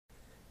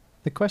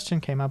The question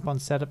came up on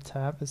Setup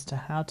tab as to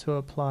how to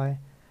apply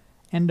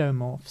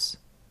EndoMorphs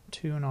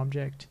to an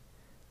object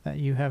that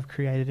you have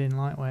created in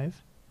Lightwave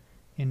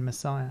in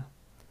Messiah.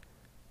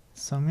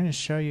 So I'm going to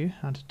show you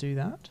how to do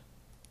that.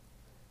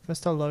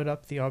 First I'll load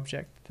up the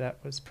object that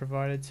was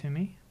provided to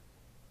me,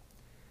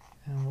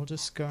 and we'll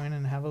just go in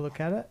and have a look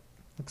at it.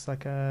 Looks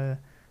like a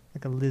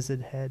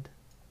lizard head.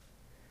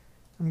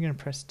 I'm going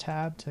to press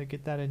tab to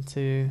get that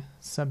into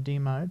sub D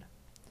mode.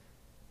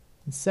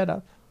 In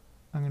setup,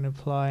 I'm going to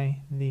apply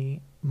the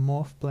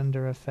morph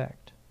blender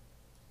effect.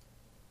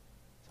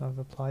 So I've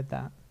applied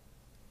that.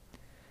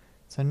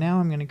 So now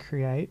I'm going to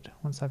create,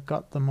 once I've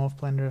got the morph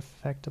blender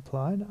effect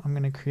applied, I'm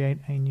going to create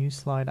a new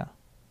slider.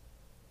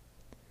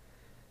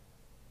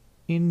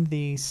 In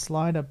the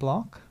slider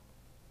block,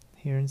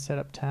 here in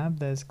setup tab,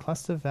 there's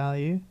cluster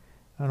value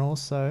and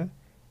also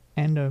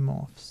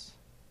EndoMorphs.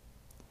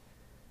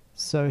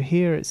 So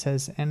here it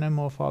says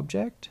EndoMorph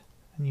object,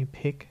 and you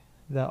pick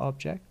the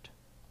object,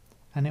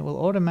 and it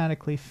will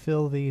automatically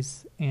fill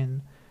these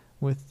in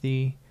with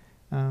the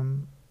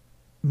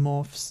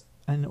morphs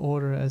in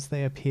order as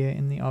they appear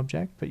in the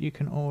object, but you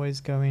can always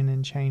go in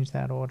and change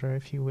that order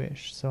if you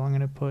wish. So I'm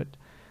going to put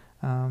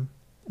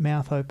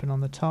mouth open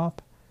on the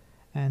top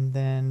and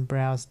then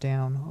browse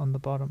down on the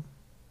bottom.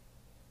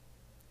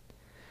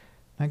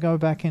 Now go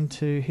back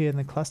into here in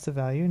the cluster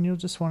value, and you'll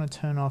just want to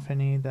turn off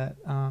any that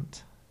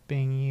aren't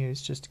being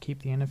used just to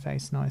keep the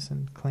interface nice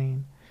and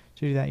clean.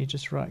 To do that, you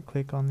just right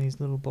click on these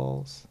little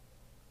balls.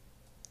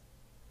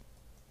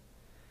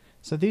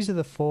 So these are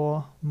the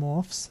 4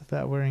 morphs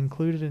that were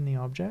included in the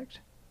object.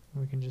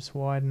 We can just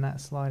widen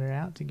that slider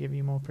out to give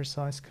you more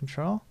precise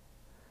control.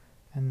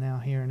 And now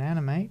here in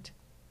animate,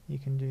 you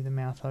can do the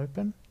mouth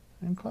open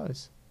and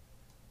close.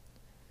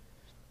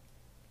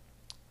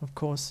 Of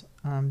course,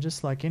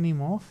 just like any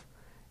morph,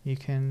 you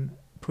can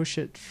push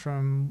it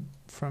from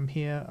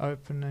here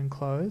open and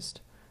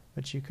closed,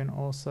 but you can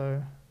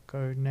also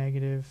go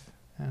negative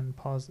and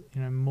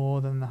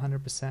more than the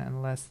 100%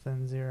 and less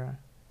than 0.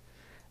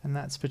 And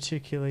that's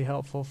particularly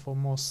helpful for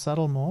more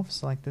subtle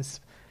morphs like this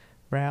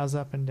browse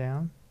up and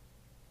down.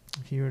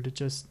 If you were to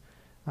just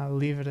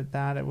leave it at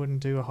that, it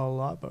wouldn't do a whole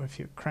lot, but if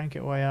you crank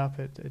it way up,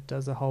 it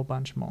does a whole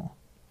bunch more.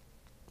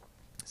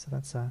 So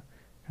that's a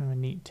kind of a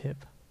neat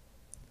tip.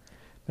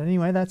 But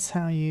anyway, that's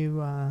how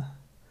you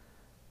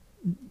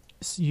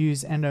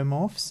use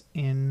EndoMorphs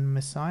in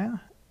Messiah,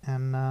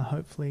 and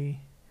hopefully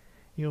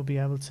you'll be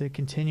able to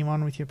continue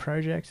on with your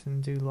project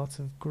and do lots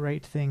of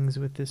great things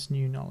with this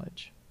new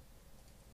knowledge.